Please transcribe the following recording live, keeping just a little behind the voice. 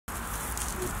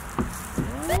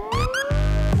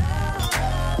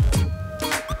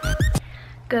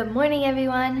Good morning,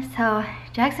 everyone. So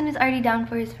Jackson is already down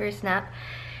for his first nap.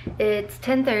 It's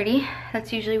 10:30.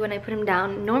 That's usually when I put him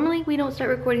down. Normally we don't start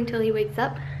recording till he wakes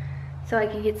up so I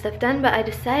can get stuff done, but I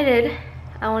decided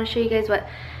I want to show you guys what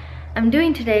I'm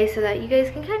doing today so that you guys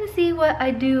can kind of see what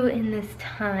I do in this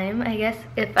time, I guess,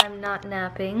 if I'm not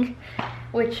napping,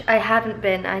 which I haven't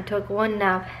been. I took one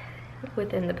nap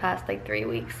within the past like 3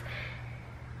 weeks.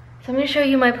 So I'm going to show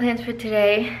you my plans for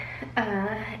today.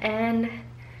 And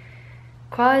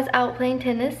Khoa is out playing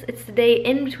tennis. It's the day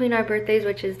in between our birthdays,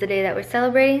 which is the day that we're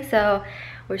celebrating, so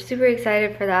we're super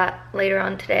excited for that later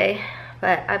on today.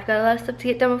 But I've got a lot of stuff to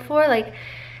get done before, like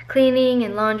cleaning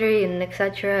and laundry and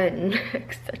etc. and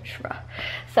etc.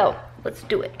 So let's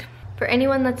do it. For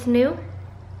anyone that's new,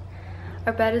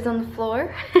 our bed is on the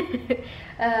floor.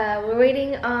 We're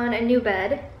waiting on a new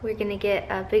bed. We're gonna get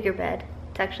a bigger bed.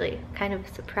 It's actually kind of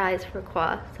a surprise for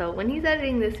Khoa, so when he's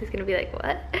editing this, he's gonna be like,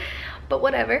 what? But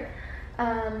whatever.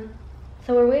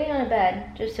 So we're waiting on a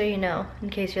bed, just so you know, in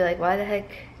case you're like, why the heck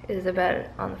is a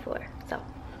bed on the floor? So,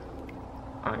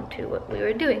 on to what we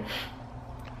were doing.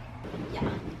 Yeah.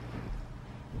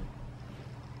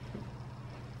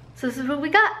 So this is what we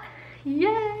got.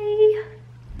 Yay!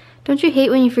 Don't you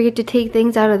hate when you forget to take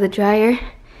things out of the dryer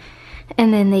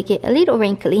and then they get a little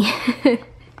wrinkly?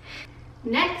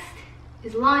 Next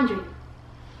is laundry.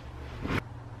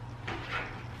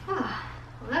 Ah,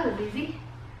 well that was easy.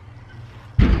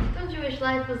 Don't you wish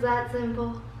life was that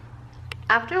simple?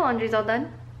 After laundry's all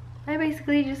done, I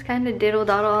basically just kind of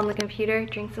diddle-daddle on the computer,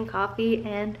 drink some coffee,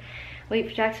 and wait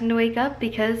for Jackson to wake up,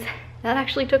 because that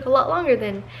actually took a lot longer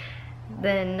than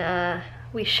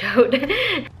we showed.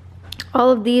 All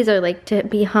of these are like to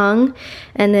be hung,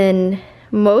 and then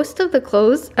most of the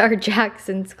clothes are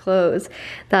Jackson's clothes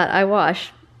that I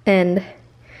wash, and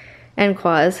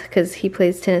Khoa's, because he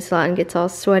plays tennis a lot and gets all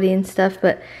sweaty and stuff.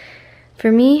 But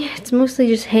for me, it's mostly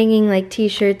just hanging like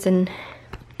t-shirts and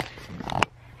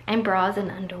bras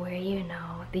and underwear, you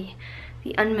know, the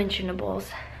unmentionables.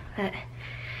 But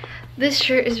this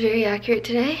shirt is very accurate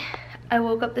today. I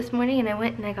woke up this morning and I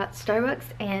went and I got Starbucks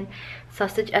and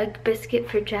sausage egg biscuit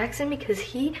for Jackson because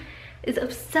he is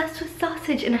obsessed with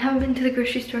sausage, and I haven't been to the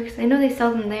grocery store because I know they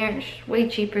sell them there and it's way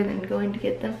cheaper than going to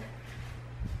get them.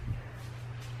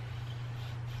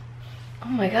 Oh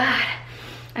my god.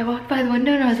 I walked by the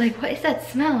window and I was like, what is that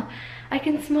smell? I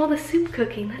can smell the soup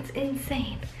cooking. That's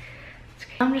insane.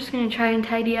 I'm just gonna try and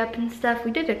tidy up and stuff.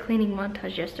 We did a cleaning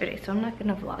montage yesterday, so I'm not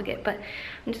gonna vlog it, but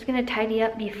I'm just gonna tidy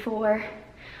up before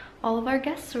all of our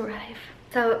guests arrive.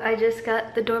 So I just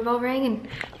got the doorbell ring, and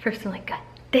first I'm like, god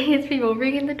dang, it's people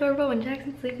ringing the doorbell when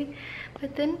Jackson's sleeping.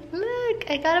 But then look,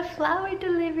 I got a flower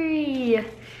delivery.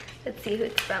 Let's see who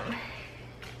it's from.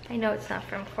 I know it's not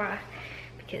from Khoa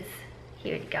because he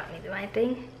already got me my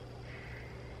thing.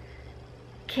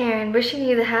 Karen, wishing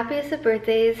you the happiest of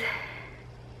birthdays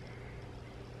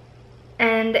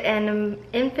and an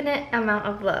infinite amount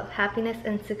of love, happiness,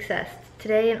 and success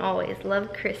today and always.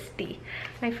 Love, Christy.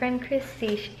 My friend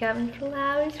Christy, she got me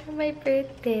flowers for my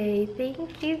birthday.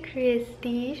 Thank you,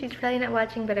 Christy. She's probably not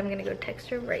watching, but I'm gonna go text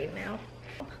her right now.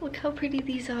 Look how pretty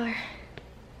these are.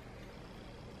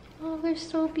 Oh, they're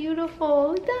so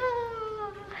beautiful.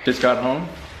 Ah. Just got home.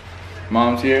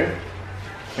 Mom's here.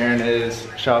 Karen is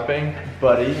shopping.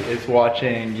 Buddy is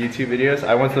watching YouTube videos.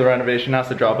 I went to the renovation house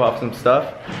to drop off some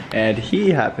stuff, and he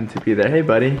happened to be there. Hey,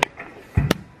 buddy.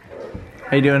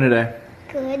 How you doing today?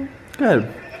 Good.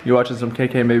 Good. You watching some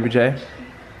KKandbabyJ?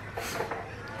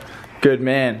 Good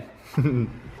man.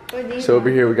 So over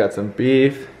here we got some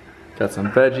beef, got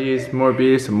some veggies, more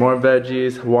beef, some more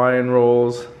veggies, Hawaiian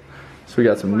rolls. So we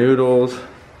got some noodles.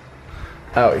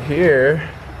 Out here,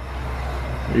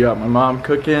 we got my mom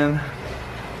cooking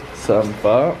some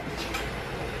pho.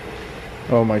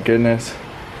 Oh my goodness.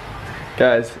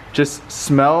 Guys, just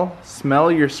smell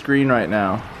your screen right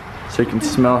now so you can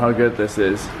smell how good this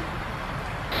is.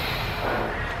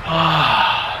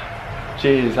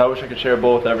 Jeez, I wish I could share a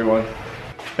bowl with everyone.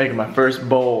 Making my first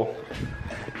bowl.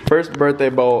 First birthday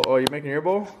bowl. Oh, you making your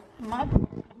bowl? Nice,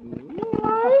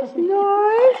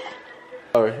 nice.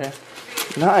 Over here.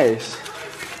 Nice.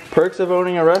 Perks of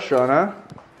owning a restaurant, huh?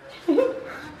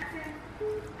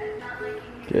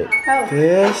 Get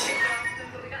this.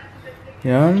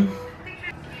 Yum.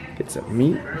 Get some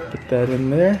meat. Put that in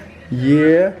there.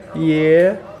 Yeah,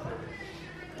 yeah.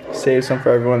 Save some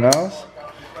for everyone else.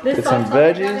 Get some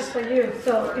veggies.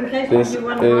 This is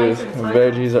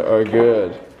veggies are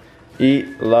good.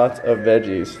 Eat lots of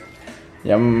veggies.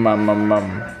 Yum, mum, mum,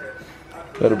 mum. A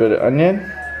little bit of onion.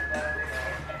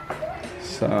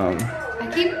 Some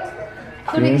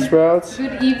Bean sprouts.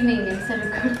 Good evening instead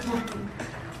of good morning.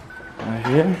 Right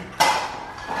here.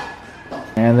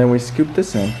 And then we scoop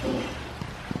this in.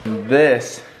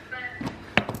 This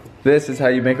is how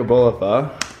you make a bowl of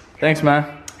pho. Thanks, Ma.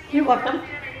 You're welcome.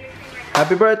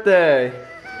 Happy birthday.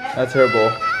 That's her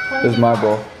bowl. This is my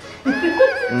bowl.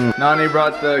 Nani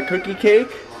brought the cookie cake.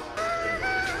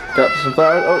 Got some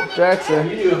flowers. Oh, Jackson.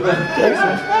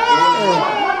 Jackson.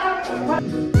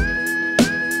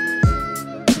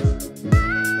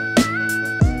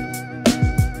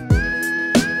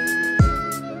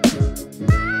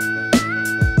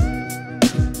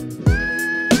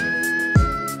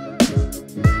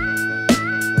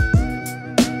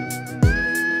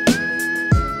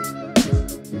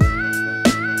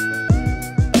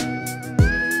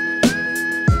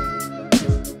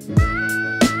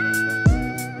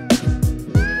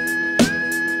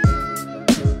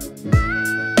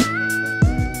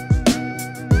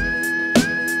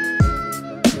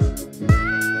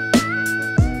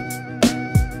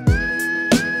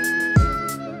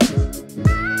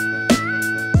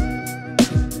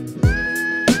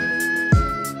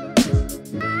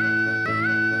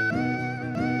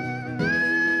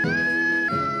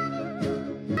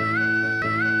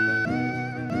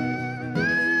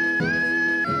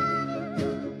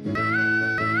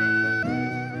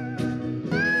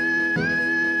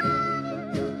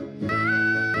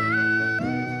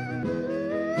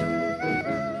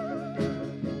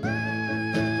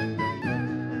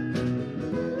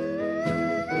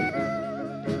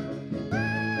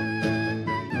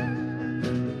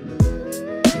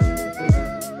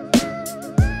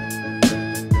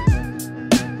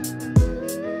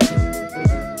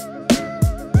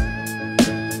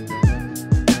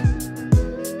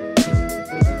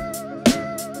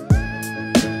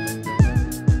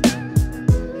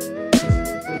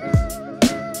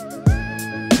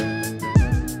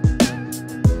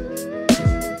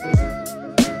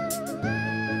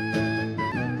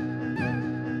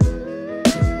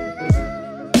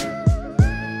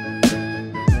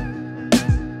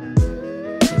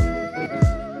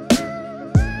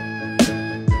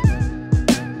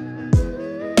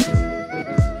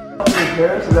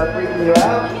 Hey. Is that freaking you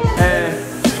out? Hey,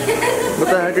 what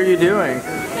the heck are you doing?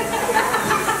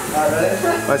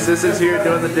 My sister's here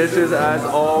doing the dishes as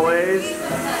always.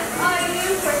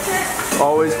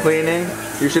 Always cleaning.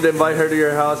 You should invite her to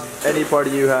your house any party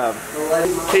you have.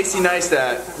 Casey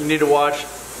Neistat, you need to watch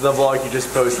the vlog you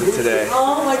just posted today.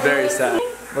 Oh my god. It's very sad.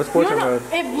 What's portrait mode?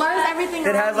 It blurs everything.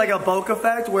 It has like a bokeh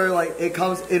effect where like it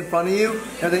comes in front of you.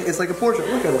 And it's like a portrait.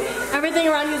 Look at it. Everything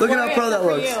around you is Look at how pro that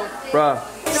looks. Bruh.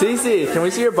 Cece, can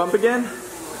we see your bump again?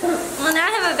 Well, now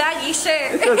I have a baggy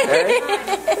shirt. It's okay.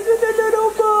 No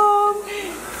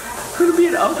bump. Could be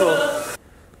an uncle.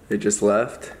 They just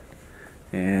left.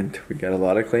 And we got a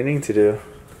lot of cleaning to do.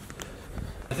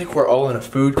 I think we're all in a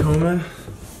food coma,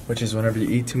 which is whenever you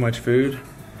eat too much food.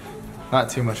 Not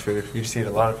too much food, you just eat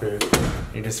a lot of food.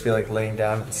 You just feel like laying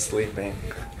down and sleeping.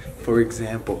 For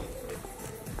example.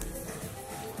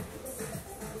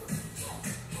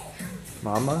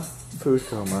 Mama, food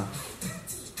coma.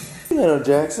 Little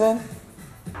Jackson.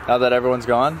 Now that everyone's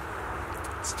gone,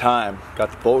 it's time.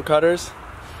 Got the bolt cutters,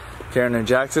 Karen and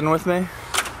Jackson with me.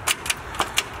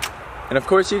 And of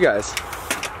course you guys.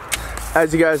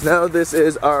 As you guys know, this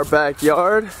is our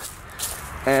backyard.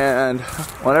 And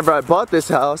whenever I bought this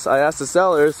house, I asked the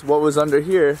sellers what was under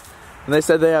here, and they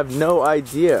said they have no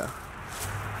idea.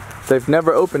 They've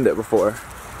never opened it before.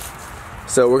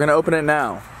 So we're gonna open it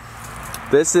now.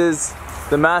 This is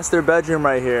the master bedroom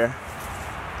right here.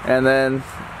 And then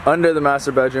under the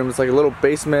master bedroom, it's like a little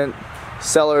basement,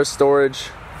 cellar,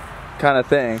 storage kind of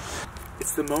thing.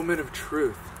 It's the moment of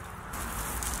truth.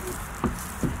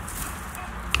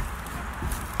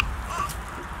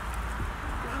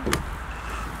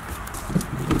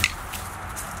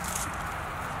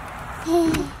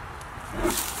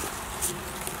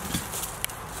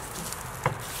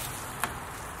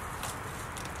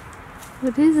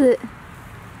 What is it?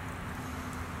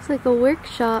 It's like a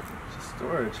workshop. It's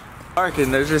storage. Dark,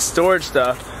 and there's just storage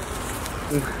stuff.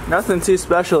 Nothing too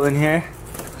special in here.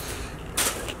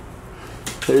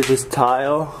 There's this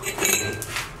tile.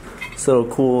 This little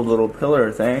cool little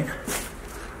pillar thing.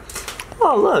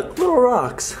 Oh look, little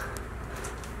rocks.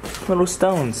 Little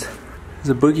stones. There's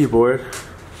a boogie board.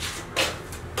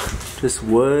 Just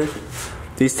wood.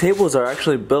 These tables are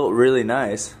actually built really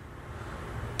nice.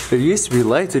 There used to be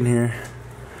lights in here.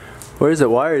 Where is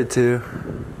it wired to?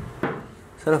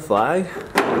 Is that a flag?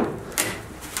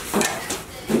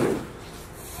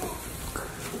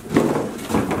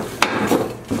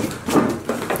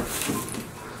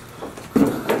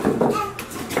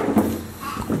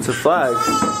 It's a flags.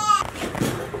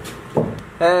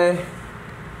 Hey.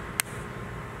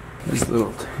 This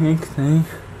little tank thing.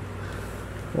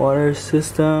 Water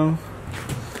system.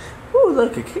 Ooh,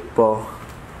 look, a kickball.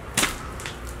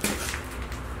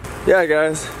 Yeah,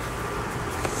 guys.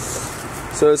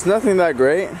 So it's nothing that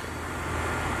great.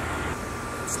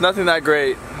 It's nothing that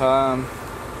great.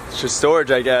 It's just storage,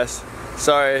 I guess.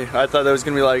 Sorry, I thought there was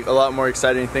gonna be like a lot more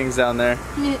exciting things down there.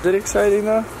 Yeah. Is it exciting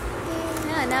though?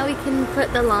 Yeah, now we can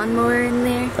put the lawnmower in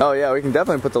there. Oh yeah, we can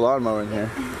definitely put the lawnmower in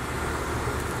here.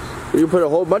 We can put a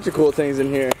whole bunch of cool things in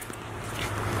here.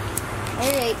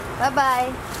 Alright,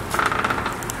 bye-bye.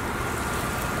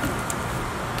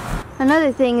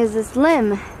 Another thing is this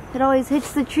limb. It always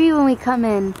hits the tree when we come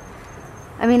in.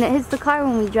 I mean, it hits the car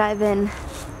when we drive in.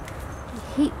 I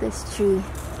hate this tree.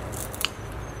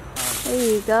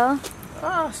 There you go.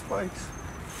 Ah, spikes.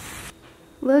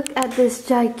 Look at this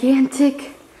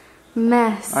gigantic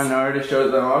mess. I know, I already showed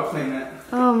them. I'll clean it.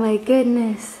 Oh my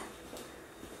goodness.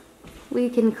 We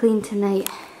can clean tonight.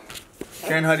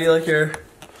 Karen, how do you like your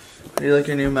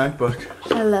new MacBook?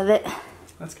 I love it.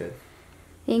 That's good.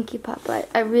 Thank you, Papa.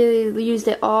 I really used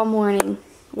it all morning,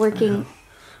 working.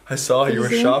 I saw you were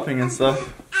shopping and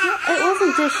stuff. It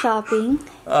wasn't just shopping.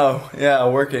 Oh, yeah,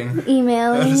 working.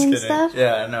 Emailing and kidding. stuff.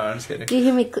 Yeah, no, I'm just kidding. Do you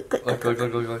hear me click, click, Look, click,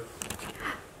 look, look, look,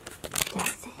 look.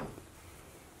 Jackson.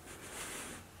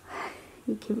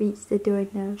 You can reach the door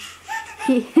now.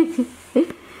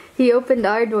 He opened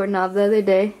our doorknob the other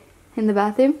day in the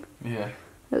bathroom. Yeah.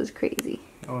 That was crazy.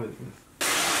 What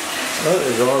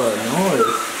is all that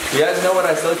noise? You guys know what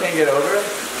I still can't get over?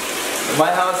 My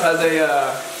house has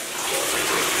a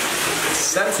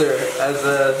sensor and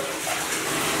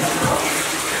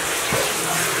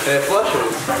it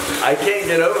flushes. I can't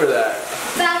get over that.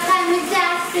 Bath time with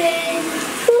Jackson.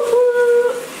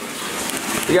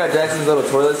 You got Jackson's little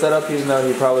toilet set up, even though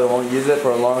he probably won't use it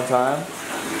for a long time.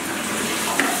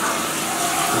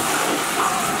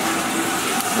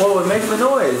 Whoa, it makes the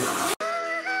noise.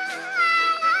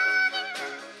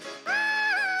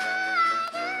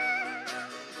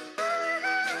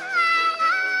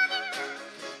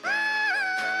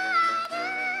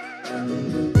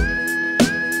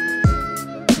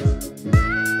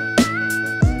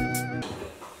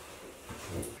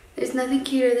 There's nothing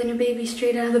cuter than a baby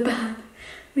straight out of the bath.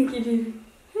 Look at him.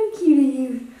 How cute are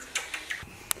you?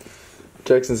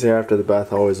 Jackson's hair after the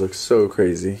bath always looks so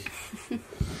crazy. It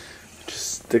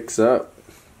just sticks up.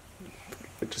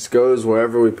 It just goes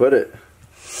wherever we put it.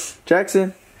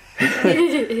 Jackson!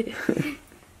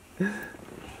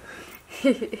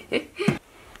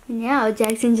 Now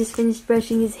Jackson just finished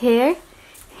brushing his hair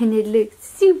and it looks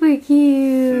super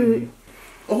cute.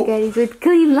 Oh. Guys, with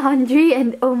clean laundry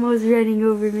and almost running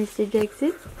over Mr.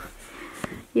 Jackson.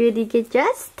 You ready to get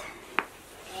dressed?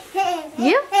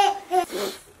 Yep.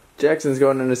 Jackson's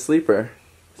going in a sleeper.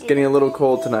 It's getting a little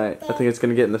cold tonight. I think it's going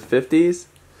to get in the 50s.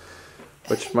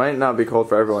 Which might not be cold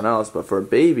for everyone else, but for a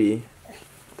baby,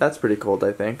 that's pretty cold,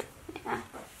 I think. Yeah.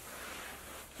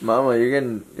 Mama, you're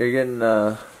getting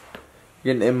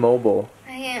immobile.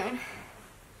 I am.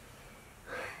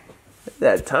 Look at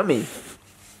that tummy.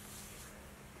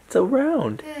 It's so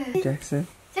round. Jackson.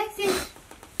 Jackson.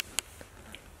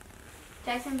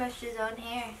 Jackson brushed his own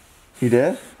hair. You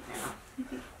did? No.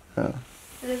 Oh.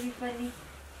 That'd be funny.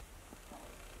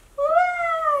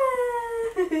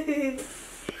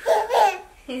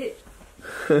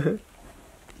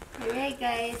 Alright,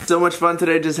 guys. So much fun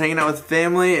today, just hanging out with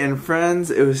family and friends.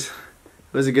 It was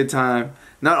a good time.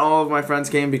 Not all of my friends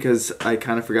came because I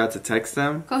kind of forgot to text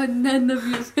them. God, none of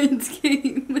your friends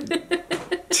came.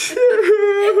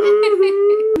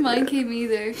 Mine came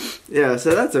either. Yeah,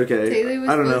 so that's okay. Taylor was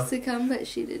I don't supposed know. to come, but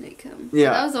she didn't come. Yeah.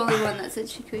 So that was the only one that said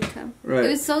she could come. Right. It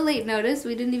was so late notice,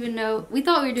 we didn't even know. We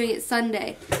thought we were doing it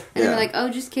Sunday. And they were like, oh,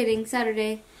 just kidding,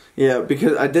 Saturday. Yeah,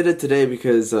 because I did it today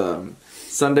because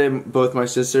Sunday both my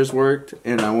sisters worked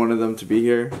and I wanted them to be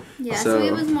here. Yeah, so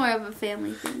it was more of a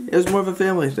family thing. It was more of a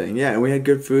family thing, yeah. And we had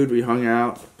good food, we hung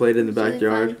out, played in the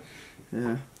backyard. Really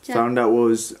yeah. Found out what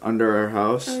was under our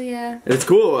house. Oh, yeah. It's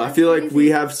cool. That's I feel like crazy. we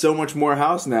have so much more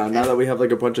house now that we have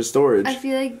like a bunch of storage. I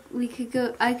feel like we could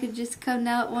go, I could just come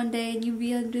out one day and you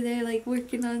be under there like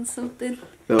working on something.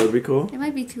 That would be cool. It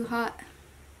might be too hot.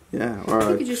 Yeah,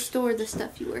 or You could just store the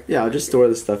stuff you work on. yeah, I'll just store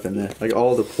the stuff in there. Like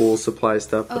all the pool supply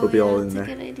stuff, it'll be all in there.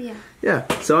 That's a good idea. Yeah,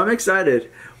 so I'm excited.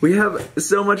 We have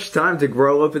so much time to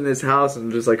grow up in this house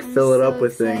and just like fill it up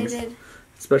with things.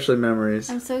 Especially memories.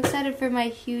 I'm so excited for my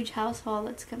huge house haul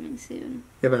that's coming soon.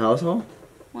 You have a house haul?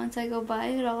 Once I go buy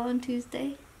it all on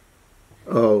Tuesday.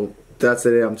 Oh, that's the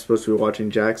day I'm supposed to be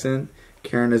watching Jackson.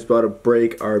 Karen is about to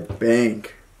break our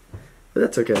bank. But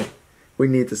that's okay. We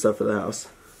need the stuff for the house.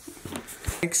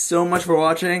 Thanks so much for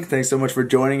watching. Thanks so much for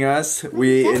joining us.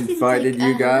 We invited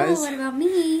you guys. What about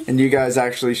me? And you guys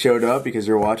actually showed up because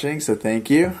you're watching, so thank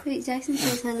you. Wait, Jackson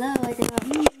says hello. What about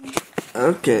me?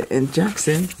 Okay, and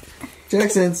Jackson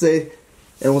say,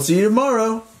 and we'll see you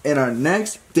tomorrow in our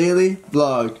next daily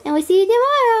vlog. And we'll see you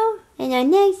tomorrow in our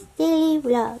next daily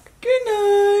vlog. Good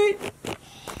night.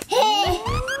 Hey!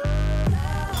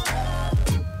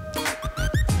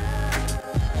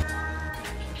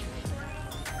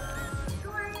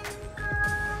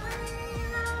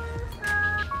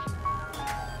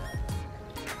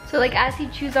 So like as he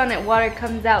chews on it, water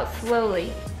comes out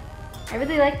slowly. I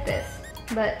really like this,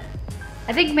 but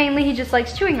I think mainly he just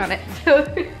likes chewing on it. So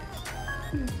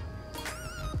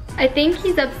I think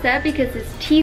he's upset because his teeth